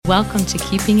Welcome to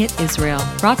Keeping It Israel,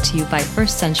 brought to you by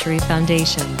First Century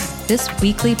Foundations. This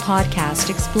weekly podcast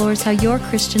explores how your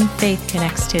Christian faith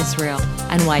connects to Israel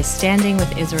and why standing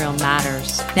with Israel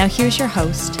matters. Now here's your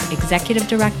host, Executive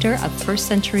Director of First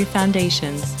Century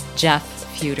Foundations, Jeff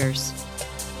Feuders.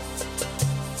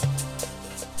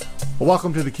 Well,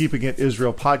 welcome to the Keeping It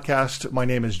Israel podcast. My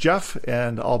name is Jeff,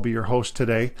 and I'll be your host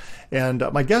today. And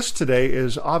my guest today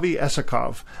is Avi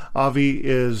Esakov. Avi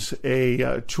is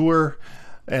a tour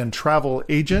and travel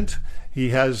agent. He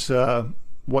has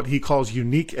what he calls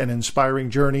unique and inspiring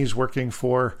journeys working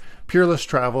for Peerless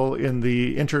Travel in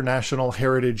the International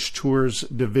Heritage Tours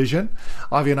division.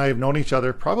 Avi and I have known each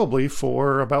other probably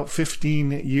for about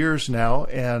 15 years now,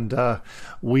 and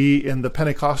we in the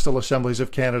Pentecostal Assemblies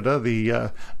of Canada,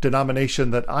 the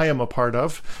denomination that I am a part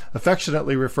of,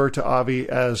 affectionately refer to Avi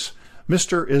as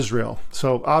Mr. Israel.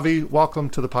 So Avi, welcome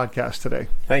to the podcast today.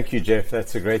 Thank you, Jeff.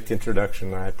 That's a great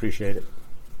introduction. I appreciate it.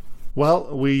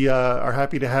 Well, we are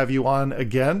happy to have you on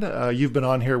again. You've been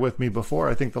on here with me before.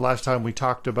 I think the last time we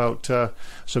talked about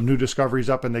some new discoveries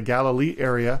up in the Galilee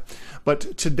area.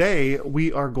 But today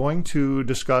we are going to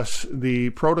discuss the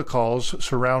protocols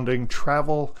surrounding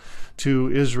travel to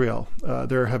Israel.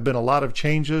 There have been a lot of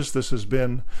changes. This has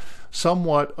been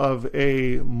somewhat of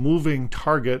a moving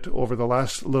target over the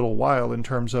last little while in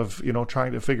terms of,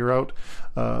 trying to figure out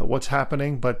what's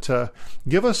happening. But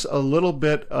give us a little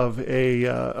bit of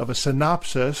a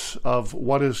synopsis of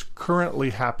what is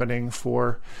currently happening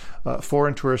for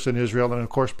foreign tourists in Israel, and of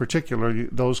course, particularly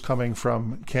those coming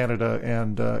from Canada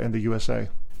and the USA.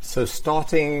 So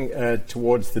starting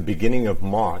towards the beginning of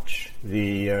March,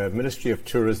 the Ministry of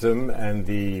Tourism and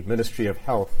the Ministry of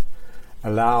Health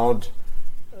allowed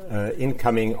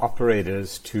incoming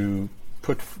operators to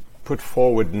put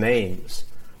forward names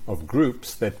of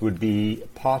groups that would be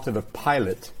part of a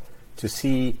pilot to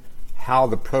see how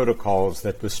the protocols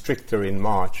that were stricter in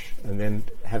March and then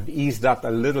have eased up a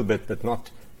little bit, but not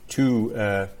too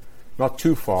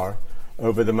far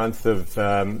over the month of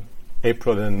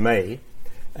April and May.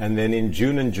 And then in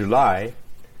June and July,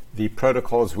 the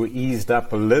protocols were eased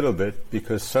up a little bit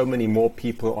because so many more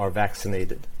people are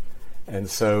vaccinated. And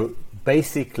so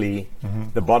basically,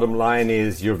 the bottom line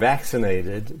is you're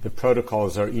vaccinated, the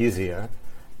protocols are easier,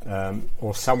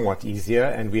 or somewhat easier,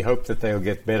 and we hope that they'll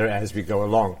get better as we go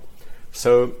along.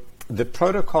 So the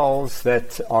protocols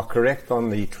that are correct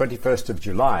on the 21st of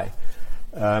July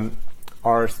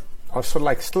are sort of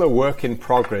like still a work in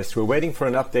progress. We're waiting for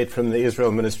an update from the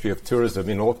Israel Ministry of Tourism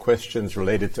in all questions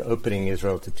related to opening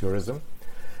Israel to tourism.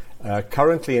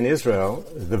 Currently in Israel,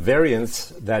 the variants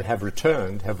that have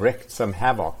returned have wreaked some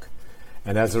havoc.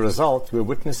 And as a result, we're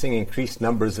witnessing increased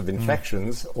numbers of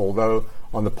infections, although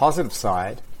on the positive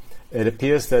side, it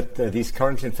appears that these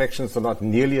current infections are not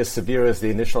nearly as severe as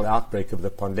the initial outbreak of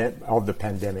the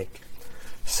pandemic.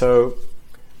 So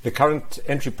the current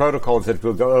entry protocols that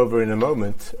we'll go over in a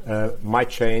moment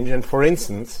might change. And for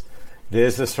instance,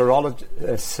 there's a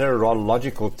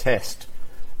serological test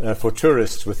for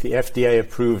tourists with the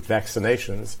FDA-approved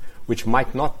vaccinations, which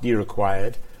might not be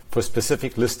required for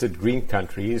specific listed green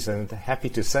countries, and happy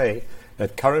to say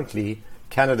that currently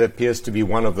Canada appears to be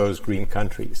one of those green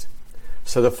countries.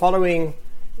 So the following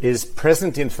is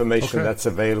present information that's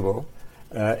available.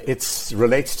 It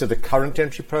relates to the current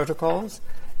entry protocols,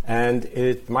 and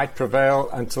it might prevail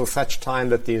until such time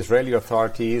that the Israeli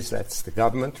authorities, that's the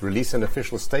government, release an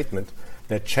official statement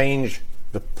that change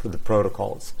the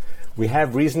protocols. We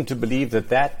have reason to believe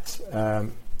that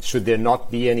should there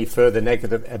not be any further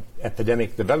negative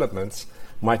epidemic developments,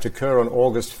 might occur on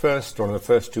August 1st or in the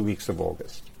first 2 weeks of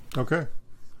August. Okay.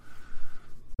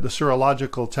 The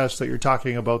serological test that you're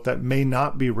talking about that may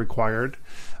not be required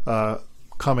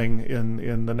coming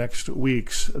in the next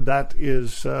weeks, that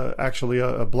is actually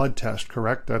a blood test,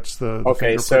 correct? That's the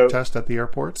fingerprint test at the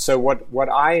airport? So what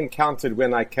I encountered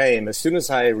when I came, as soon as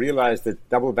I realized that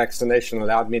double vaccination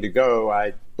allowed me to go,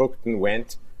 I booked and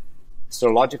went.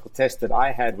 Serological test that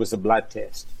I had was a blood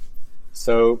test.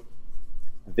 So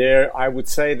I would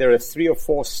say there are 3 or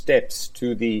 4 steps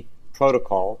to the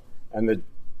protocol and the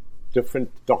different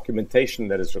documentation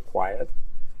that is required.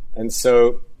 And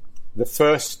so the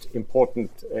first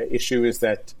important issue is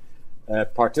that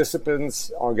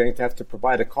participants are going to have to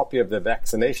provide a copy of their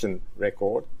vaccination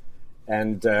record.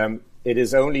 And it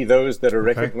is only those that are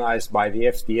recognized by the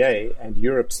FDA and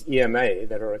Europe's EMA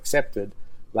that are accepted,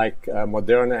 like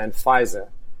Moderna and Pfizer,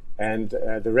 and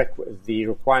the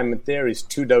requirement there is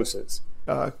 2 doses.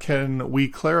 Can we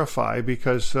clarify,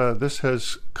 because this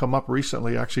has come up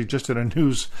recently, actually just in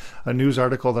a news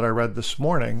article that I read this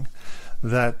morning,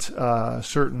 that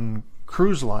certain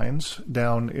cruise lines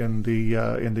down in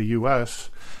the U.S.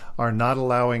 are not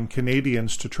allowing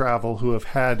Canadians to travel who have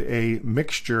had a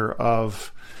mixture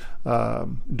of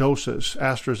doses,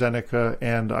 AstraZeneca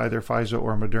and either Pfizer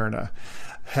or Moderna.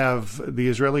 Have the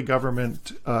Israeli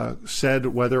government said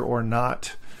whether or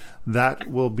not that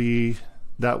will be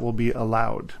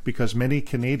allowed? Because many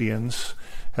Canadians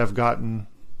have gotten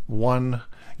one,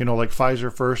 like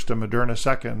Pfizer first and Moderna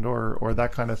second, or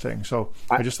that kind of thing. So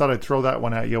I just thought I'd throw that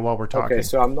one at you while we're talking. Okay,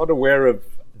 so I'm not aware of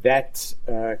that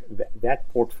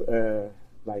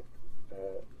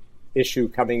issue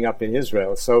coming up in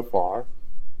Israel so far.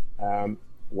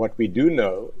 What we do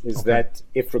know is that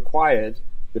if required,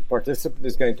 the participant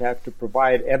is going to have to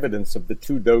provide evidence of the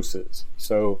 2 doses.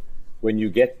 So when you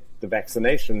get the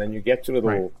vaccination and you get to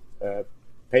little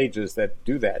pages that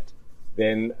do that,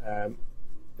 then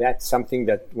that's something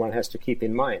that one has to keep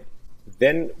in mind.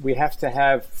 Then we have to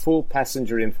have full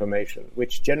passenger information,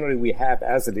 which generally we have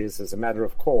as it is, as a matter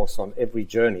of course, on every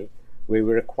journey, where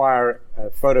we require a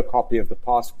photocopy of the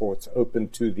passports open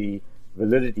to the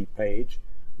validity page.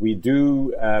 We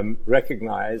do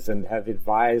recognize and have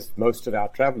advised most of our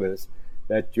travelers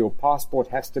that your passport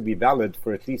has to be valid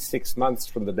for at least 6 months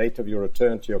from the date of your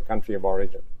return to your country of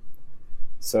origin.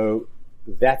 So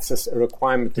that's a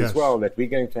requirement as well that we're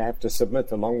going to have to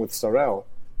submit along with Sarel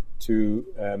to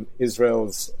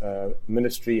Israel's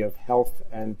Ministry of Health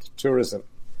and Tourism.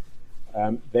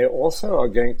 They also are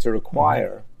going to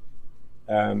require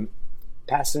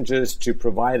passengers to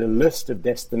provide a list of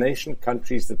destination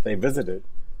countries that they visited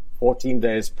 14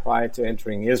 days prior to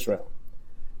entering Israel.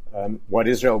 What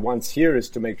Israel wants here is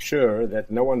to make sure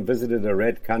that no one visited a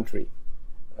red country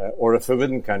or a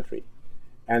forbidden country.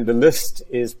 And the list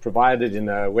is provided in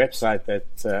a website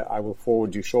that I will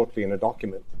forward you shortly in a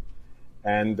document.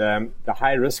 And the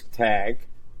high risk tag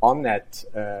on that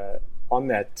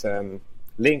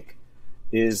link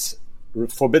is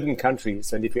forbidden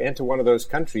countries. And if you enter one of those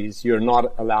countries, you're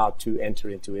not allowed to enter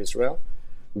into Israel.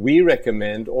 We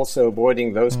recommend also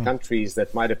avoiding those countries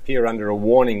that might appear under a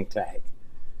warning tag,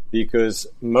 because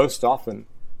most often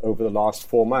over the last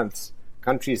 4 months,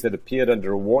 countries that appeared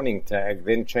under a warning tag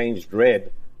then changed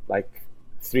red like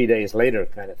 3 days later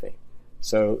kind of thing.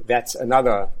 So that's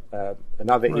another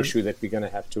issue that we're going to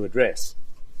have to address.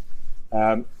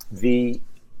 The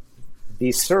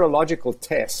serological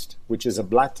test, which is a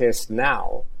blood test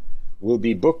now, will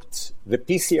be booked. The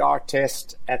PCR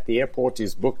test at the airport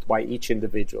is booked by each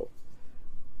individual.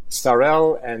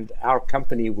 Sarel and our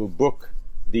company will book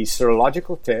the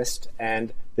serological test,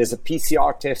 and there's a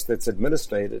PCR test that's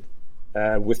administered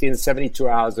within 72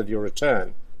 hours of your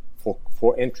return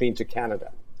for entry into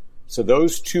Canada. So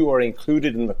those 2 are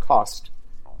included in the cost,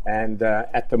 and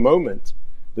at the moment,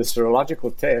 the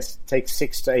serological test takes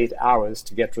 6 to 8 hours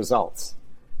to get results.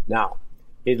 Now,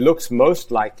 it looks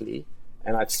most likely,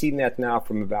 and I've seen that now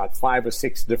from about 5 or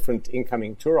 6 different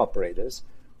incoming tour operators,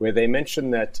 where they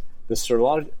mention that the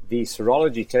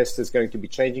serology test is going to be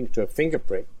changing to a finger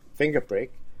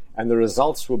prick, and the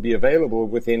results will be available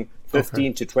within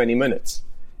 15 to 20 minutes.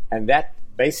 And that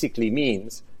basically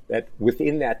means that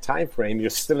within that time frame, you're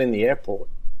still in the airport.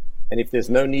 And if there's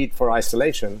no need for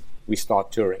isolation, we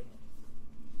start touring.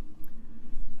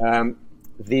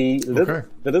 The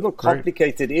little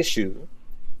complicated issue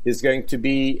is going to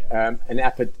be an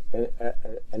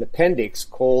appendix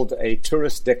called a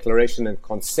tourist declaration and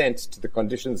consent to the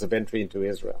conditions of entry into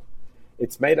Israel.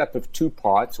 It's made up of 2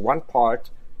 parts. One part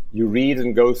you read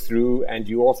and go through and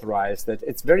you authorize that.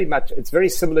 It's very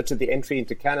similar to the entry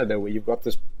into Canada, where you've got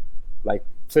this like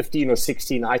 15 or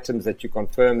 16 items that you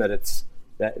confirm that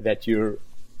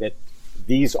that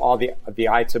these are the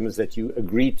items that you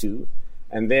agree to,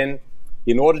 and then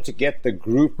in order to get the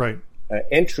group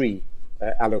entry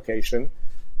allocation,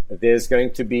 there's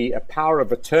going to be a power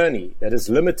of attorney that is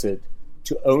limited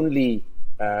to only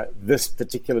this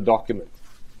particular document.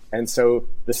 And so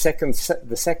the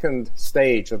second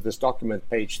stage of this document,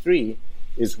 page 3,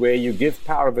 is where you give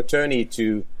power of attorney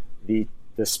to the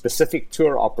specific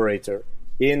tour operator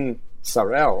in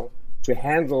Sarel to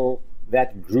handle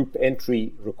that group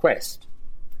entry request.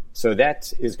 So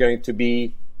that is going to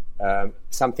be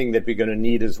something that we're going to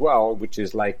need as well, which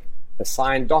is like a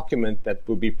signed document that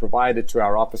will be provided to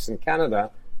our office in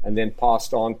Canada and then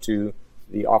passed on to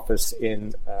the office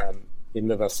in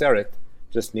Mevaseret,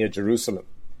 just near Jerusalem.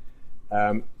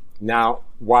 Now,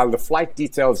 while the flight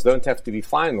details don't have to be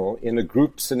final, in a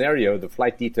group scenario, the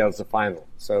flight details are final.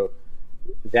 So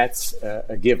that's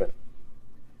a given.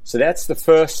 So that's the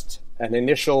first and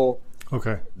initial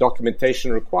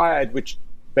documentation required, which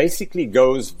basically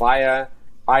goes via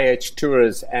IH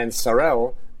Tours and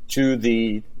Sarel to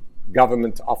the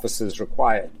government offices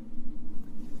required.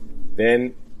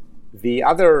 Then the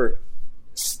other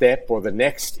step or the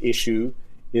next issue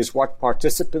is what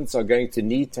participants are going to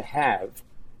need to have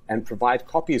and provide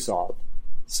copies of.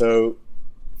 So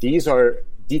these are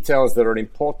details that are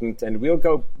important, and we'll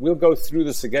go through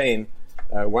this again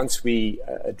once we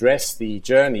address the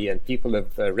journey and people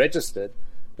have registered.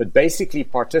 But basically,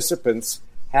 participants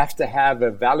have to have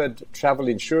a valid travel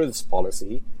insurance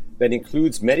policy that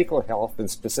includes medical health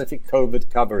and specific COVID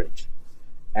coverage.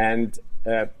 And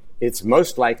it's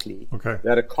most likely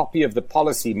that a copy of the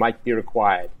policy might be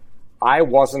required. I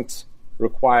wasn't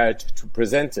required to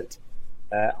present it.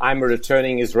 I'm a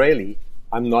returning Israeli.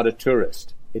 I'm not a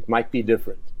tourist. It might be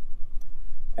different.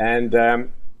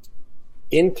 And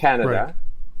in Canada,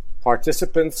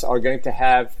 participants are going to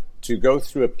have to go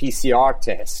through a PCR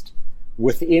test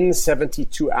within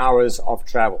 72 hours of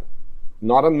travel,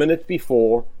 not a minute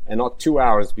before and not 2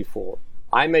 hours before.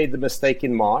 I made the mistake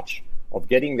in March of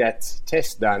getting that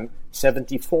test done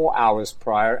 74 hours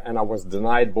prior, and I was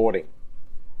denied boarding.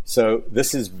 So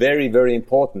this is very, very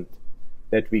important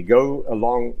that we go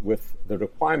along with the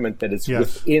requirement that it's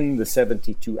within the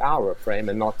 72-hour frame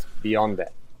and not beyond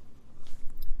that.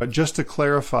 Just to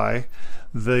clarify,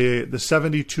 the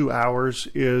 72 hours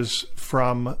is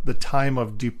from the time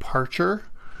of departure?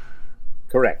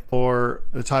 Correct. Or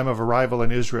the time of arrival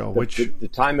in Israel? The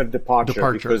time of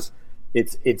departure. Because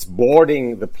it's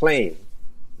boarding the plane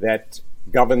that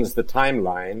governs the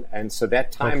timeline, and so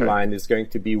that timeline is going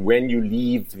to be when you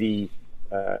leave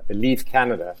leave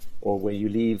Canada or when you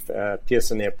leave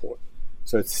Pearson Airport.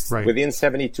 So it's within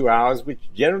 72 hours, which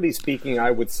generally speaking, I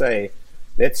would say,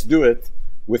 let's do it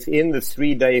within the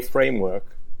 3-day framework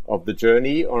of the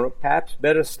journey, or perhaps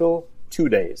better still, 2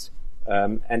 days.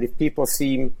 And if people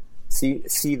see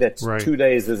that 2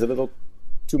 days is a little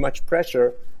too much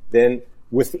pressure, then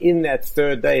within that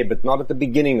 3rd day, but not at the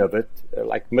beginning of it,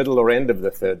 like middle or end of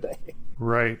the 3rd day.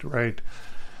 Right.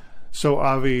 So,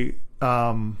 Avi,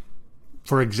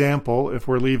 for example, if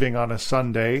we're leaving on a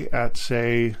Sunday at,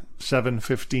 say,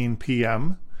 7:15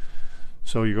 p.m.,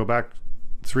 so you go back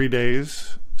 3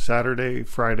 days, Saturday,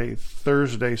 Friday,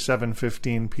 Thursday,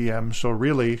 7:15 p.m. So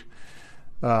really,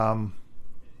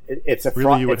 it's a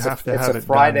you would have to have it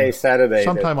Friday, done Saturday.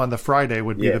 Sometime on the Friday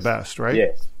would be the best, right?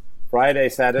 Yes, Friday,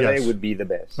 Saturday would be the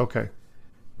best. Okay.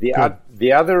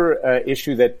 The other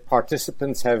issue that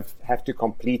participants have to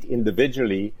complete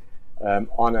individually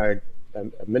on a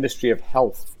Ministry of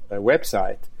Health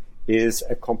website is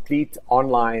a complete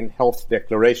online health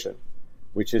declaration,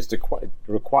 which is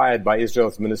required by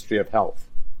Israel's Ministry of Health.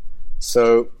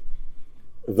 So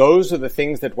those are the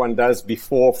things that one does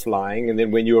before flying. And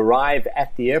then when you arrive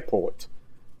at the airport,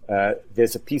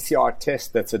 there's a PCR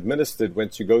test that's administered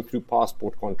once you go through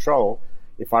passport control.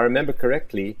 If I remember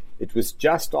correctly, it was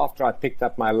just after I picked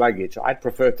up my luggage. I'd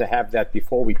prefer to have that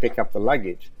before we pick up the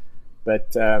luggage.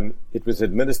 But it was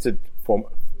administered from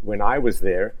when I was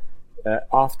there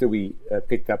after we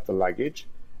picked up the luggage.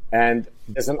 And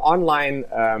there's an online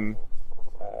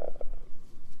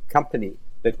company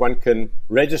that one can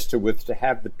register with to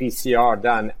have the PCR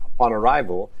done upon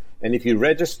arrival. And if you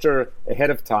register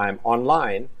ahead of time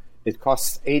online, it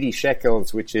costs 80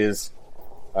 shekels, which is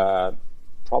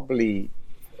probably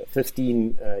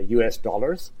 $15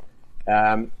 US.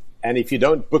 And if you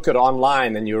don't book it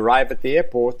online and you arrive at the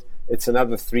airport, it's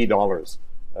another $3.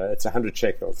 It's 100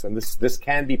 shekels. And this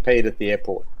can be paid at the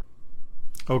airport.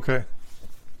 Okay.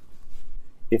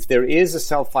 If there is a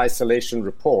self-isolation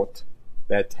report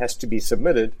that has to be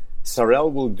submitted,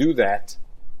 Sarel will do that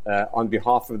on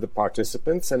behalf of the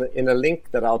participants. And in a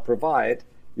link that I'll provide,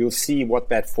 you'll see what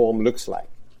that form looks like.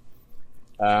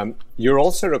 You're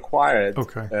also required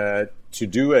to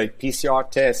do a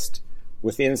PCR test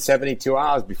within 72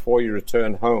 hours before you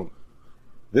return home.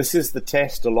 This is the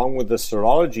test, along with the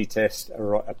serology test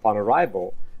upon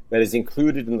arrival, that is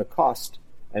included in the cost,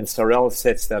 and Sarel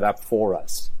sets that up for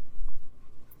us.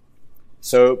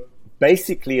 So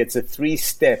basically, it's a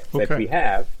 3-step that we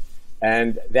have,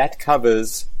 and that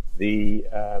covers the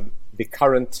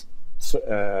current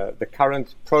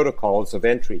protocols of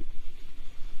entry.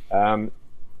 2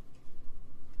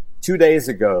 days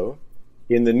ago,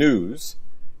 in the news,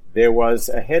 there was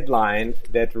a headline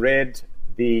that read,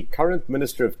 the current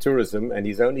Minister of Tourism, and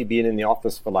he's only been in the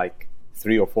office for like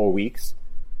 3 or 4 weeks,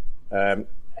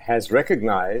 has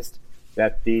recognized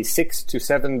that the $6 to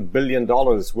 $7 billion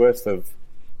worth of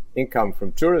income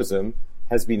from tourism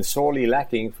has been sorely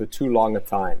lacking for too long a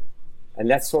time. And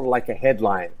that's sort of like a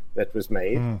headline that was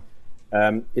made.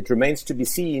 It remains to be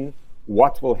seen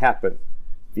what will happen.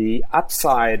 The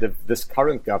upside of this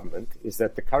current government is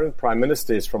that the current Prime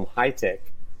Minister is from high-tech,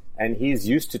 and he's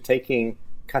used to taking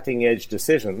cutting-edge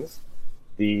decisions.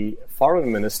 The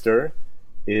Foreign Minister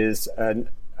is a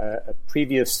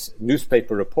previous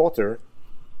newspaper reporter,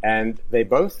 and they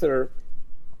both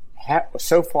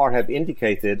so far have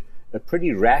indicated a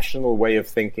pretty rational way of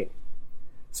thinking.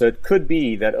 So it could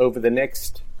be that over the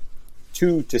next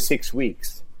 2 to 6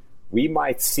 weeks, we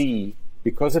might see,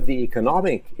 because of the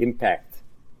economic impact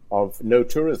of no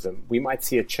tourism, we might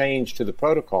see a change to the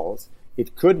protocols.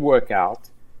 It could work out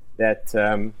that,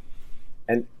 and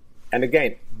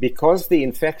again, because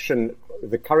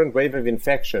the current wave of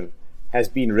infection has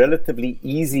been relatively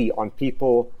easy on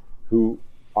people who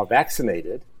are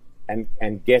vaccinated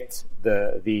and get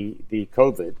the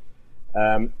COVID,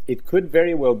 it could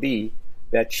very well be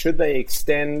that should they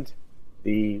extend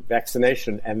the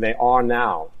vaccination, and they are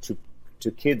now,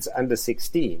 to kids under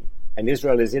 16, and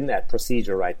Israel is in that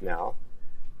procedure right now,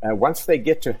 once they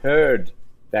get to herd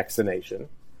vaccination,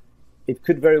 it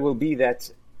could very well be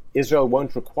that Israel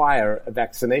won't require a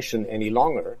vaccination any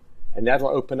longer, and that'll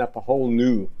open up a whole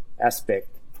new aspect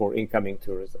for incoming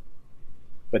tourism.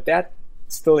 But that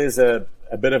still is a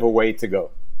bit of a way to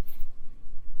go.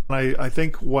 I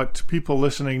think what people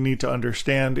listening need to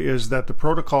understand is that the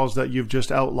protocols that you've just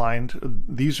outlined,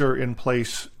 these are in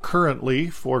place currently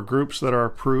for groups that are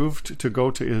approved to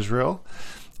go to Israel.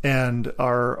 And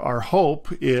our hope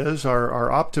is,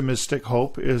 our optimistic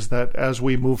hope is that as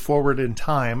we move forward in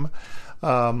time,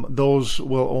 those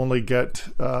will only get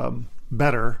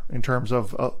better in terms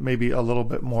of maybe a little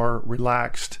bit more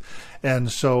relaxed.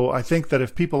 And so I think that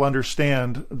if people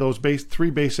understand those three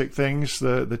basic things,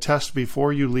 the test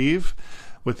before you leave,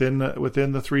 within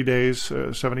the 3 days,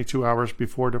 72 hours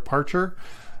before departure,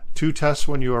 2 tests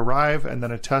when you arrive, and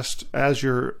then a test as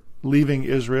you're leaving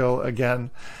Israel again.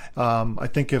 I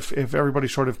think if everybody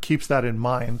sort of keeps that in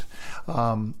mind,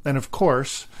 and of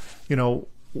course,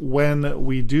 when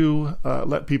we do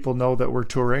let people know that we're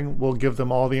touring, we'll give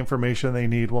them all the information they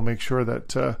need. We'll make sure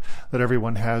that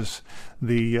everyone has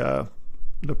the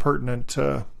pertinent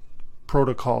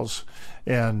protocols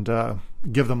and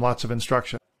give them lots of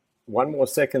instruction. One more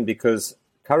second, because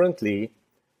currently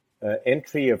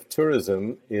entry of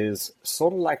tourism is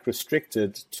sort of like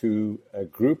restricted to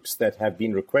groups that have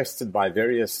been requested by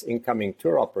various incoming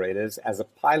tour operators as a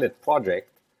pilot project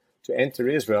to enter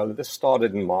Israel. This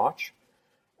started in March.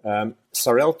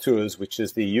 Sarel Tours, which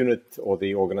is the unit or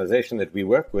the organization that we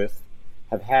work with,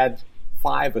 have had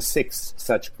 5 or 6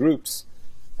 such groups.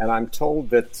 And I'm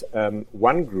told that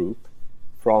one group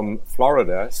from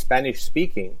Florida, Spanish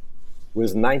speaking,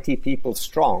 was 90 people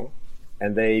strong.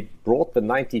 And they brought the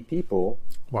 90 people,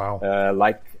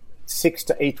 like 6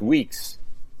 to 8 weeks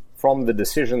from the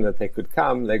decision that they could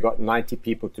come. They got 90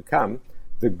 people to come.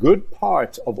 The good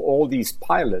part of all these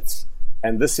pilots,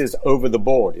 and this is over the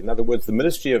board. In other words, the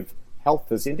Ministry of Health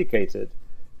has indicated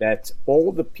that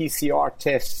all the PCR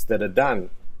tests that are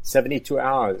done 72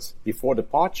 hours before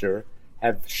departure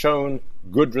have shown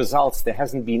good results. There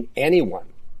hasn't been anyone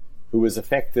who was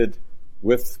affected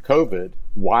with COVID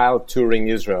while touring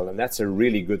Israel, and that's a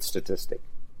really good statistic.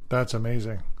 That's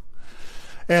amazing.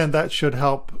 And that should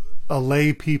help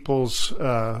allay people's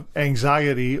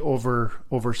anxiety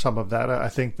over some of that. I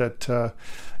think that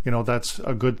that's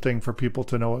a good thing for people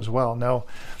to know as well.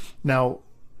 Now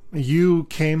you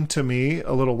came to me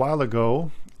a little while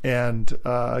ago, and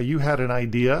you had an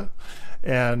idea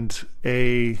and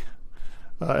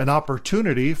an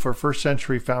opportunity for First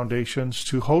Century Foundations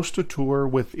to host a tour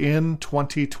within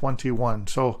 2021.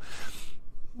 So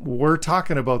we're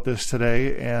talking about this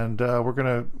today, and we're going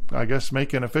to, I guess,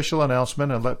 make an official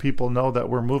announcement and let people know that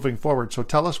we're moving forward. So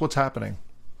tell us what's happening.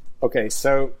 Okay,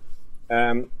 so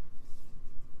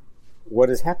what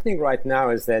is happening right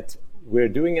now is that we're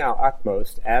doing our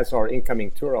utmost as our incoming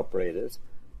tour operators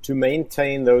to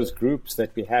maintain those groups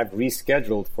that we have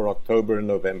rescheduled for October and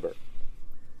November.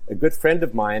 A good friend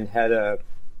of mine had a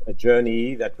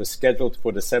journey that was scheduled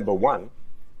for December 1,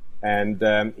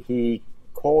 and he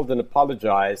called and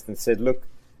apologized and said, look,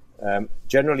 he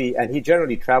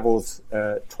generally travels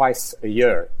twice a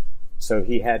year. So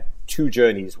he had 2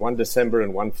 journeys, one December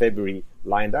and one February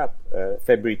lined up,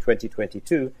 February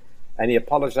 2022. And he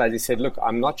apologized. He said, look,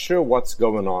 I'm not sure what's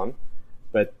going on,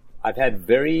 but I've had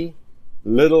very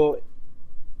little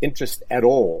interest at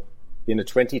all in a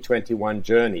 2021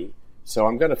 journey. So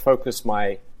I'm going to focus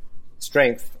my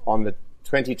strength on the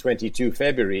 2022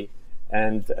 February,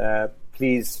 and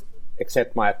please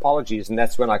accept my apologies. And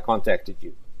that's when I contacted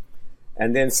you.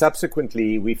 And then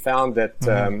subsequently, we found that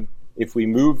if we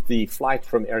moved the flight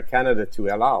from Air Canada to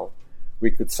El Al,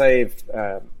 we could save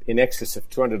in excess of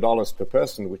 $200 per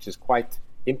person, which is quite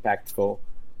impactful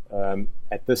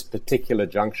at this particular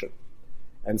junction.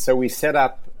 And so we set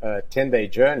up a 10-day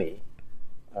journey.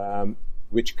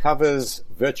 which covers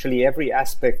virtually every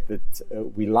aspect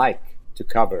that we like to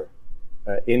cover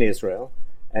in Israel.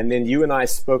 And then you and I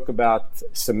spoke about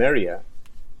Samaria,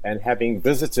 and having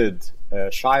visited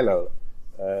Shiloh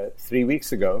 2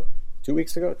 weeks ago,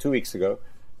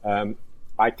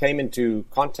 I came into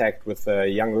contact with a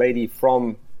young lady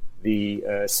from the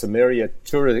Samaria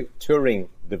touring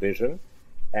division,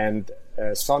 and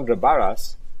Sandra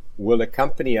Barras will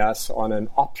accompany us on an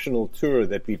optional tour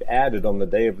that we've added on the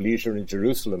Day of Leisure in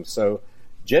Jerusalem. So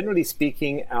generally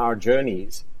speaking, our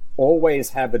journeys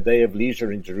always have a day of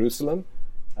leisure in Jerusalem.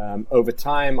 Over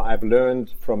time, I've learned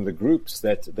from the groups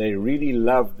that they really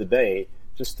love the day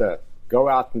just to go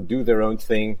out and do their own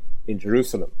thing in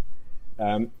Jerusalem.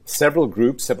 Several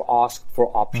groups have asked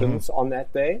for options on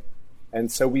that day,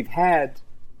 and so we've had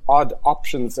odd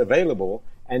options available.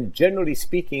 And generally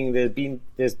speaking,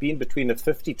 there's been between a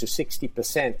 50 to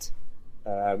 60%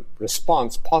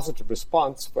 positive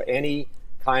response for any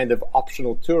kind of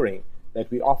optional touring that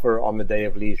we offer on the Day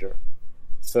of Leisure.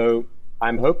 So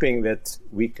I'm hoping that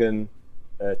we can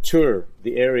tour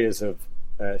the areas of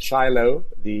Shiloh,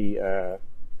 the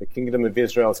Kingdom of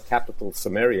Israel's capital,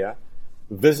 Samaria,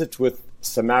 visit with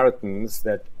Samaritans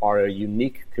that are a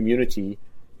unique community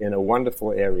in a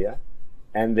wonderful area,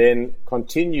 and then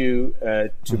continue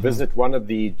to visit one of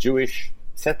the Jewish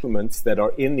settlements that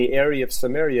are in the area of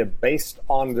Samaria, based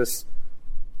on this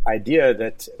idea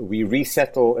that we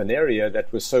resettle an area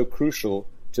that was so crucial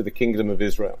to the Kingdom of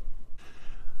Israel.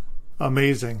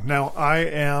 Amazing. Now,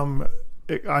 I'm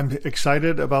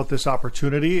excited about this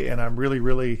opportunity, and I'm really,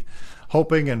 really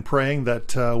hoping and praying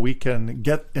that we can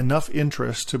get enough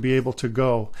interest to be able to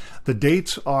go. The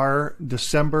dates are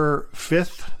December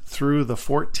 5th through the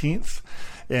 14th.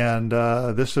 And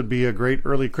this would be a great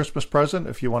early Christmas present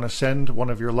if you want to send one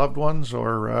of your loved ones,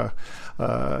 or,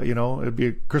 it'd be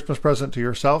a Christmas present to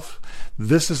yourself.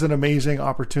 This is an amazing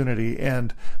opportunity.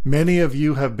 And many of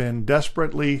you have been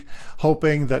desperately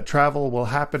hoping that travel will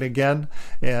happen again.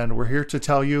 And we're here to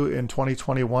tell you in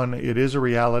 2021, it is a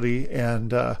reality.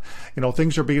 And,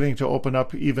 things are beginning to open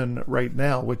up even right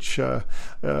now, which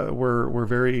we're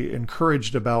very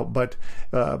encouraged about. But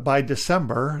by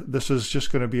December, this is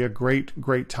just going to be a great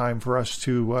time for us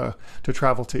to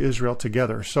travel to Israel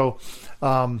together. So,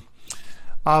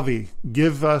 Avi,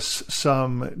 give us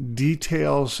some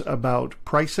details about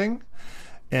pricing.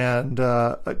 And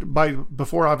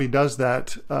before Avi does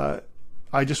that,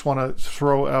 I just want to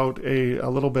throw out a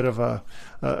little bit of a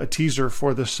teaser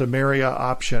for the Samaria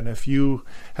option. If you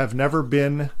have never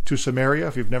been to Samaria,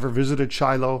 if you've never visited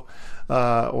Shiloh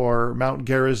or Mount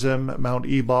Gerizim, Mount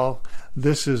Ebal,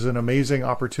 this is an amazing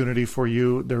opportunity for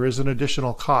you. There is an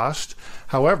additional cost.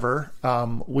 However,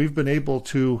 we've been able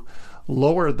to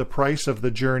lower the price of the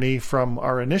journey from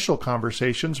our initial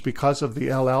conversations because of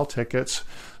the LL tickets,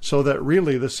 so that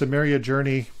really the Samaria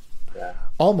journey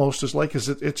almost as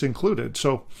it's included.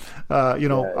 So,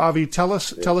 Avi, tell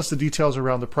us the details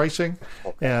around the pricing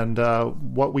and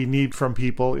what we need from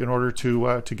people in order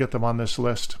to get them on this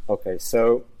list. Okay,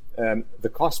 so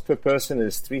the cost per person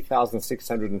is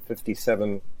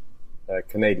 3,657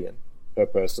 Canadian per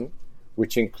person,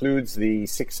 which includes the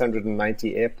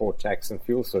 690 airport tax and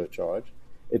fuel surcharge.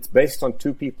 It's based on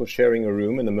 2 people sharing a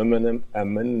room and a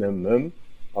minimum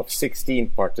of 16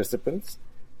 participants.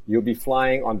 You'll be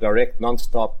flying on direct,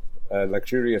 non-stop,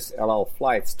 luxurious LL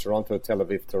flights, Toronto, Tel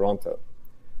Aviv, Toronto.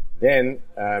 Then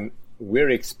we're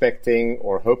expecting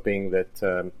or hoping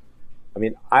that,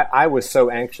 I was so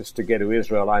anxious to get to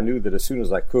Israel, I knew that as soon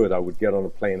as I could, I would get on a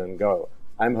plane and go.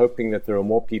 I'm hoping that there are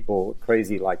more people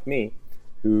crazy like me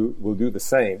who will do the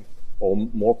same, or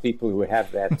more people who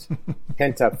have that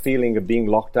pent-up feeling of being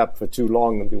locked up for too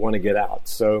long and we want to get out.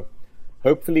 So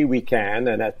hopefully we can,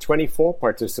 and at 24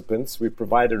 participants, we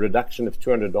provide a reduction of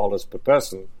 $200 per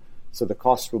person. So the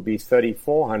cost will be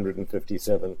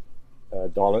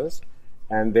 $3,457.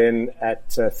 And then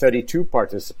at 32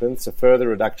 participants, a further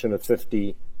reduction of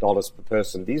 $50 per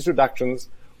person. These reductions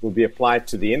will be applied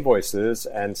to the invoices,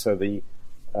 and so the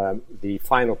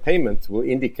final payment will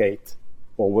indicate,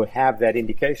 or will have that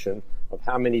indication of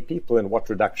how many people and what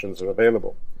reductions are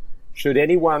available. Should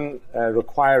anyone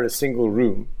require a single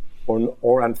room,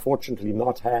 or unfortunately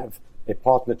not have a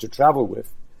partner to travel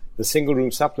with, the single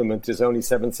room supplement is only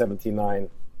 $779.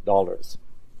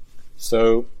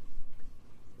 So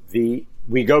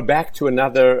we go back to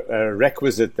another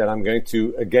requisite that I'm going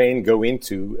to again go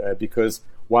into, because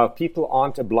while people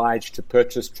aren't obliged to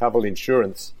purchase travel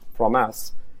insurance from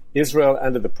us, Israel,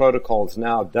 under the protocols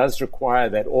now, does require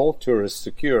that all tourists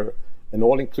secure an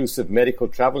all-inclusive medical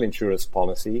travel insurance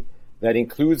policy that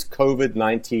includes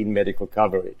COVID-19 medical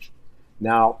coverage.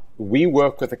 Now, we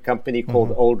work with a company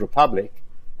called Old Republic,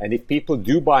 And if people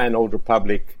do buy an Old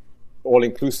Republic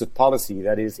all-inclusive policy,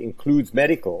 that is, includes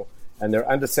medical, and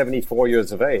they're under 74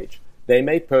 years of age, they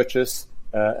may purchase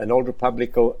an Old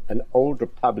Republic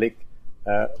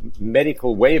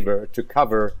medical waiver to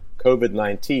cover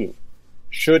COVID-19.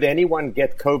 Should anyone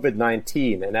get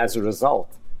COVID-19 and as a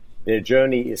result their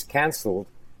journey is cancelled,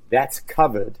 that's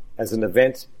covered as an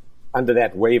event under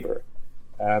that waiver.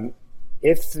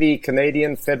 If the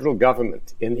Canadian federal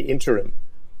government in the interim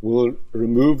will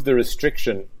remove the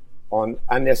restriction on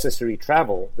unnecessary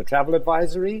travel, the travel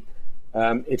advisory,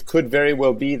 it could very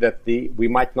well be that we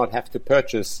might not have to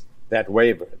purchase that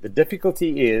waiver. The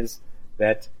difficulty is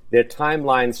that there are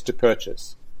timelines to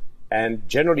purchase. And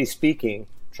generally speaking,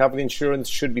 travel insurance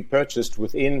should be purchased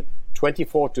within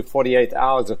 24 to 48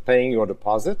 hours of paying your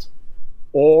deposit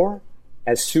or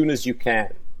as soon as you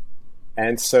can.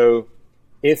 And so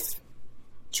if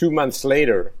 2 months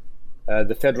later,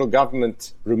 the federal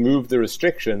government removed the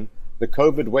restriction, the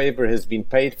COVID waiver has been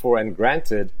paid for and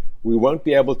granted, we won't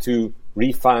be able to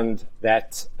refund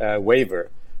that waiver.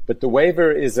 But the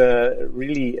waiver is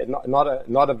really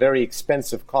not a very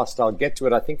expensive cost. I'll get to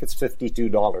it. I think it's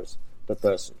 $52 per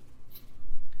person.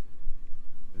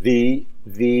 The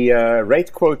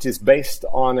rate quote is based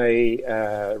on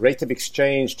a rate of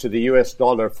exchange to the US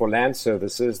dollar for land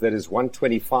services that is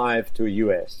 125 to a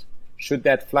US. Should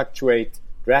that fluctuate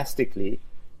drastically,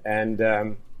 and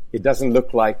it doesn't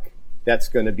look like that's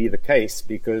going to be the case,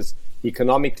 because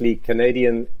economically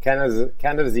Canada's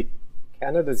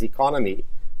economy,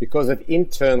 because of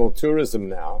internal tourism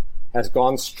now, has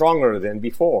gone stronger than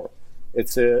before.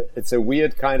 It's a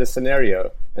weird kind of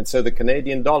scenario, and so the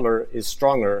Canadian dollar is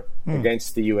stronger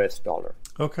against the US dollar.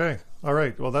 Okay, all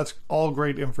right. Well, that's all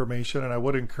great information, and I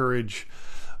would encourage,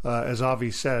 as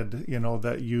Avi said,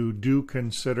 that you do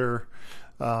consider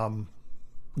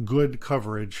good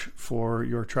coverage for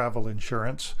your travel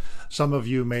insurance. Some of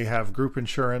you may have group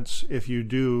insurance. If you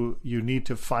do, you need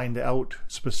to find out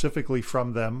specifically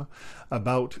from them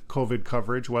about COVID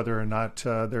coverage, whether or not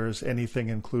there's anything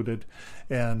included.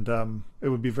 And it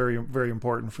would be very, very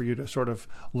important for you to sort of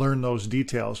learn those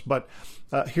details. But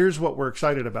here's what we're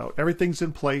excited about. Everything's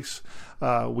in place.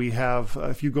 We have,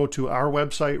 if you go to our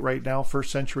website right now,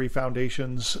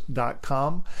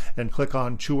 firstcenturyfoundations.com, and click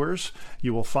on tours,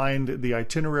 you will find the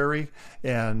itinerary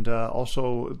and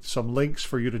also some links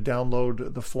for you to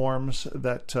download the forms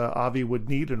that Avi would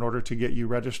need in order to get you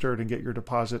registered and get your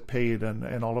deposit paid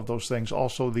and all of those things.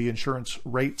 Also, the insurance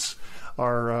rates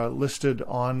are listed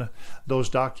on those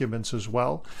documents as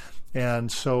well.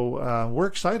 And so we're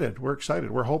excited.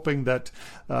 We're hoping that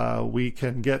we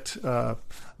can get the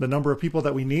number of people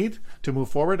that we need to move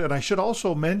forward. And I should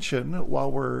also mention,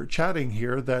 while we're chatting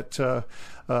here, that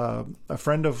a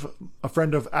friend of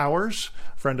ours,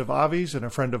 friend of Avi's, and a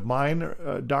friend of mine,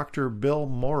 Dr. Bill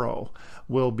Morrow,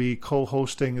 will be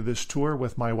co-hosting this tour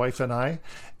with my wife and I.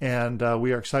 And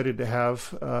we are excited to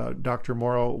have Dr.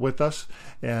 Morrow with us.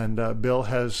 And Bill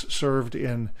has served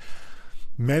in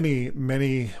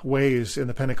many ways in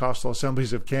the Pentecostal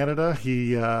Assemblies of Canada.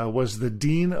 He was the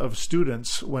Dean of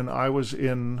Students when I was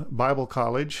in Bible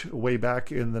college way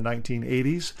back in the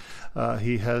 1980s.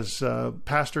 He has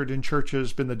pastored in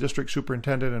churches, been the district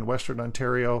superintendent in Western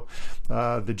Ontario,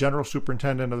 the general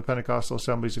superintendent of the Pentecostal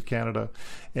Assemblies of Canada,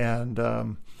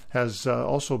 and has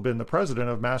also been the president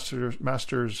of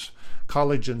Masters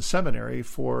College and Seminary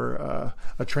for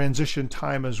a transition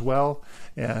time as well.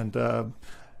 And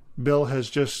Bill has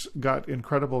just got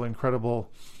incredible,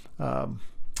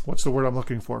 what's the word I'm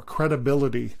looking for?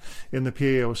 Credibility in the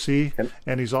PAOC,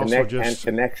 and he's also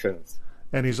connections.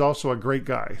 And he's also a great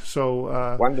guy.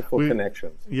 So wonderful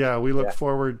connections. Yeah, we look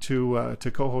forward to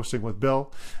co-hosting with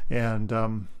Bill,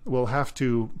 and we'll have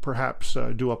to perhaps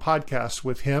do a podcast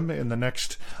with him in the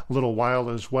next little while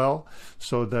as well,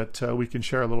 so that we can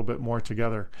share a little bit more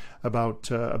together about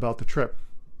the trip.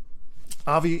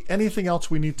 Avi, anything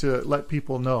else we need to let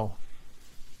people know?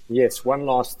 Yes, one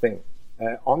last thing.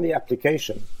 On the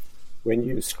application, when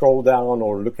you scroll down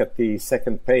or look at the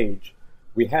second page,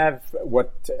 we have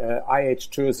what IH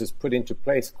Tours has put into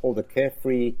place called a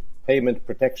Carefree Payment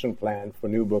Protection Plan for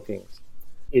new bookings.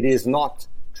 It is not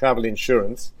travel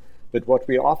insurance, but what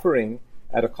we're offering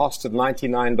at a cost of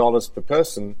 $99 per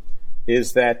person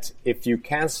is that if you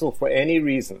cancel for any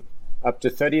reason up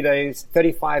to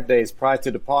 35 days prior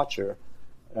to departure,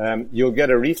 you'll get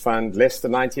a refund less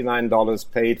than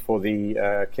 $99 paid for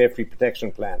the Carefree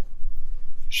Protection Plan.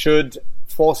 Should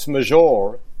force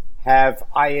majeure have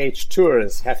IH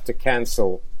Tours have to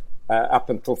cancel up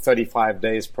until 35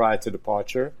 days prior to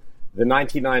departure, the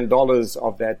 $99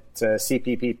 of that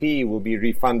CPPP will be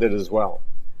refunded as well.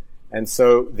 And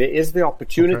so there is the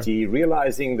opportunity,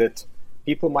 realizing that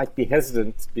people might be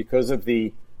hesitant because of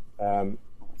the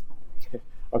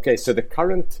so the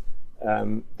current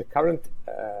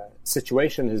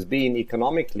situation has been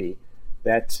economically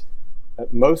that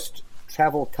most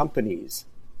travel companies,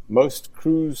 most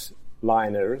cruise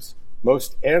liners,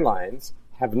 most airlines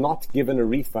have not given a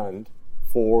refund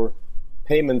for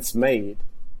payments made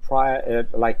prior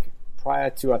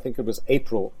to, I think it was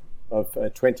April of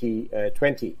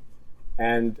 2020.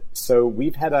 And so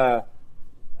we've had a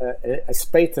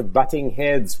spate of butting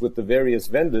heads with the various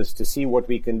vendors to see what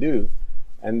we can do.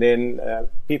 And then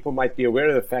people might be aware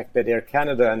of the fact that Air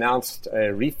Canada announced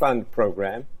a refund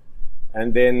program.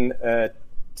 And then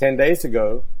 10 days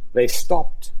ago, they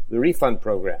stopped the refund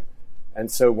program. And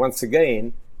so once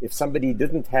again, if somebody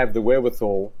didn't have the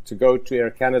wherewithal to go to Air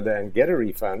Canada and get a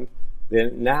refund,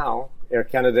 then now Air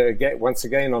Canada once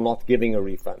again are not giving a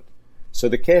refund. So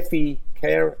the Carefree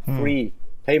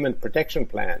Payment Protection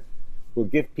Plan will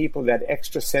give people that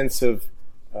extra sense of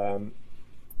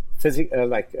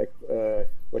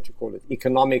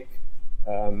economic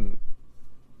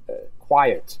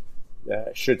quiet.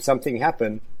 Should something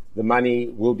happen, the money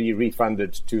will be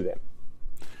refunded to them.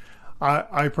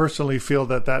 I personally feel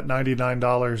that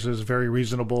 $99 is very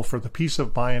reasonable for the peace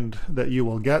of mind that you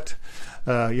will get,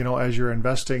 as you're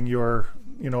investing your,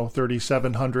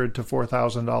 $3,700 to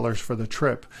 $4,000 for the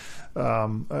trip,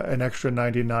 an extra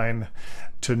 $99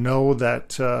 to know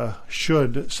that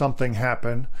should something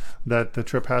happen, that the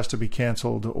trip has to be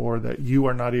canceled or that you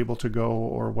are not able to go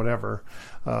or whatever.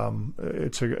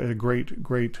 It's a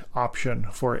great option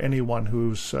for anyone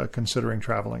who's considering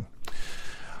traveling.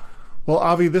 Well,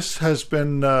 Avi, this has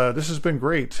been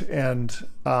great, and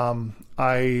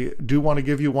I do want to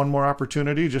give you one more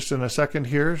opportunity just in a second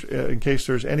here, in case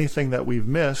there's anything that we've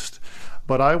missed.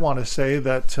 But I want to say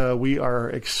that we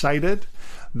are excited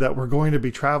that we're going to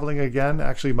be traveling again.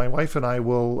 Actually, my wife and I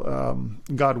will,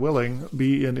 God willing,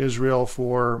 be in Israel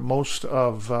for most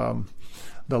of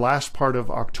the last part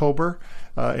of October.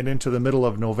 And into the middle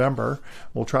of November.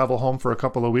 We'll travel home for a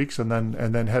couple of weeks and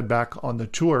then head back on the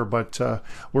tour. But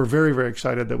we're very, very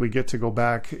excited that we get to go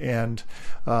back. And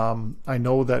I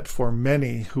know that for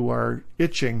many who are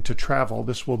itching to travel,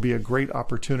 this will be a great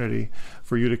opportunity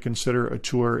for you to consider a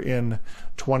tour in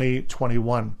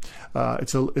 2021.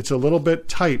 It's a little bit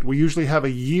tight. We usually have a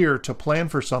year to plan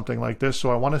for something like this. So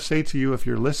I want to say to you, if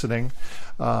you're listening,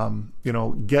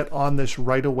 get on this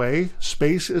right away.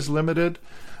 Space is limited.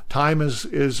 Time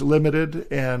is limited,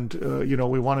 and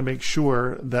we want to make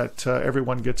sure that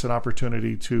everyone gets an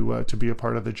opportunity to be a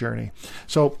part of the journey.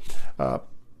 So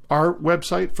our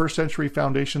website,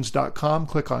 firstcenturyfoundations.com,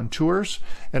 click on tours.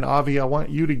 And Avi, I want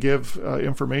you to give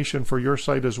information for your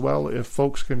site as well, if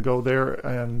folks can go there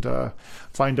and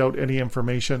find out any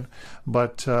information.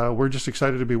 But we're just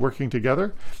excited to be working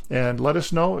together. And let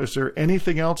us know, is there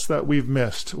anything else that we've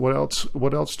missed? What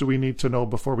else do we need to know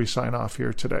before we sign off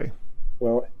here today?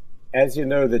 Well, as you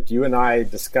know, that you and I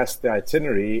discussed the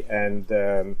itinerary, and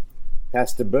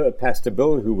Pastor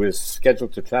Bill, who was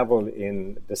scheduled to travel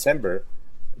in December,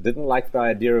 didn't like the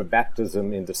idea of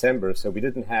baptism in December, so we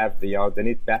didn't have the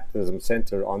Yardenit Baptism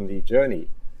Center on the journey.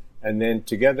 And then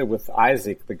together with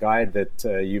Isaac, the guide that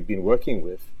you've been working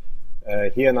with,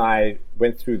 he and I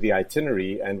went through the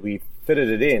itinerary and we fitted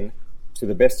it in to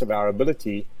the best of our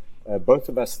ability, both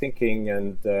of us thinking,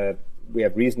 and we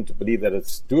have reason to believe that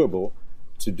it's doable,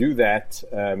 to do that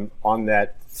on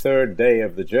that third day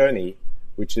of the journey,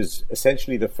 which is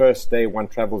essentially the first day one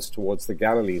travels towards the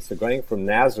Galilee. So going from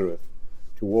Nazareth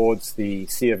towards the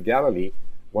Sea of Galilee,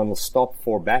 one will stop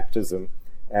for baptism.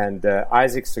 And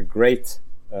Isaac's a great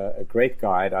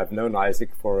guide. I've known Isaac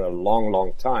for a long,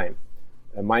 long time.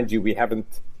 Mind you, we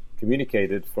haven't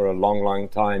communicated for a long, long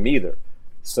time either.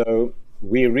 So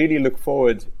we really look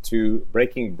forward to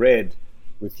breaking bread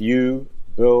with you,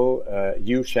 Bill,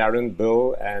 Sharon,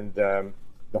 Bill, and the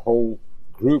whole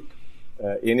group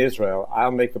in Israel.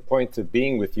 I'll make a point of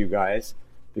being with you guys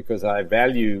because I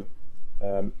value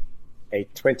a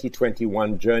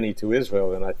 2021 journey to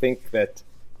Israel. And I think that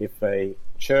if a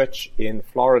church in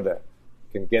Florida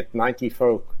can get 90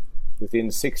 folk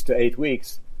within 6 to 8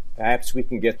 weeks, perhaps we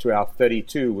can get to our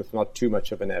 32 with not too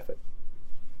much of an effort.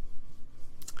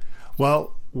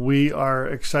 Well, we are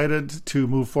excited to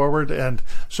move forward. And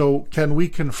so can we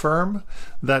confirm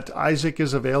that Isaac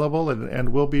is available and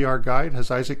will be our guide?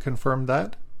 Has Isaac confirmed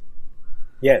that?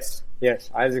 Yes.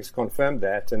 Isaac's confirmed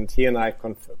that. And he and I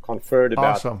conferred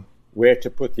about where to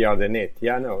put the Yardenit.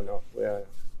 Yeah, no.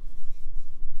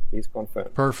 He's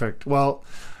confirmed. Perfect. Well,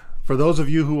 For those of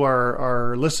you who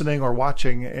are listening or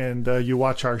watching and you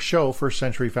watch our show, First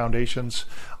Century Foundations,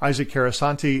 Isaac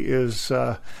Carasanti has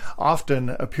often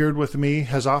appeared with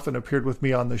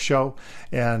me on the show.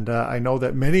 And I know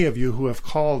that many of you who have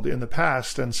called in the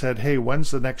past and said, hey,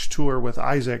 when's the next tour with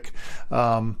Isaac?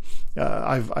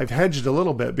 I've hedged a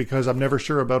little bit because I'm never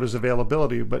sure about his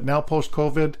availability. But now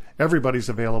post-COVID, everybody's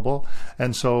available.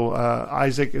 And so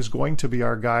Isaac is going to be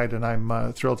our guide, and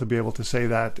I'm thrilled to be able to say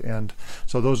that. And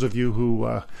so those of you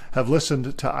who have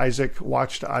listened to Isaac,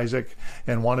 watched Isaac,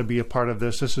 and want to be a part of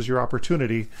this, this is your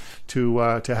opportunity to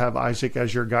have Isaac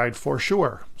as your guide for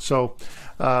sure. So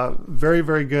very,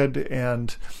 very good.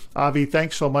 And Avi,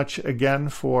 thanks so much again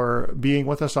for being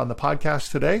with us on the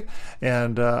podcast today.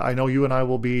 And I know you and I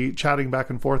will be chatting back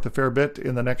and forth a fair bit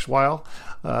in the next while.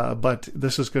 But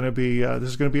this is going to be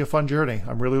a fun journey.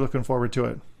 I'm really looking forward to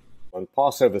it. On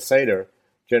Passover Seder,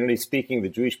 generally speaking, the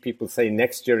Jewish people say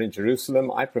next year in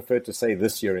Jerusalem. I prefer to say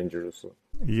this year in Jerusalem.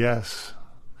 Yes,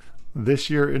 this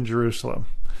year in Jerusalem.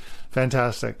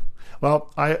 Fantastic.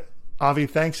 Well, Avi,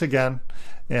 thanks again,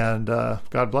 and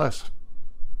God bless.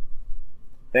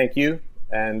 Thank you,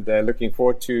 and looking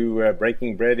forward to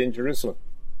breaking bread in Jerusalem.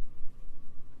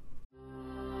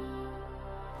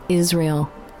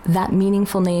 Israel. That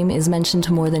meaningful name is mentioned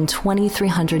more than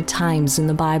 2,300 times in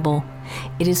the Bible.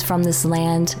 It is from this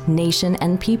land, nation,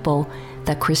 and people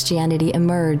that Christianity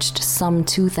emerged some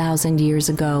 2,000 years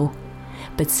ago.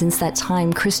 But since that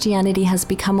time, Christianity has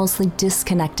become mostly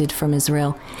disconnected from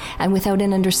Israel, and without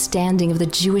an understanding of the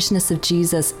Jewishness of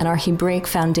Jesus and our Hebraic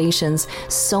foundations,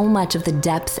 so much of the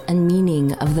depth and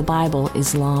meaning of the Bible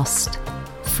is lost.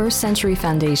 First Century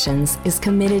Foundations is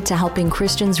committed to helping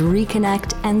Christians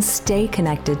reconnect and stay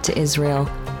connected to Israel.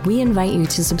 We invite you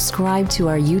to subscribe to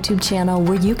our YouTube channel,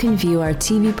 where you can view our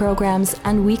TV programs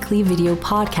and weekly video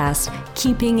podcast,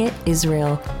 Keeping It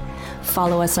Israel.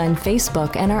 Follow us on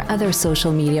Facebook and our other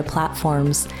social media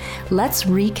platforms. Let's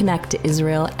reconnect to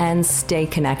Israel and stay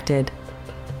connected.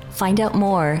 Find out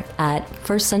more at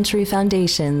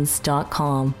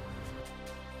firstcenturyfoundations.com.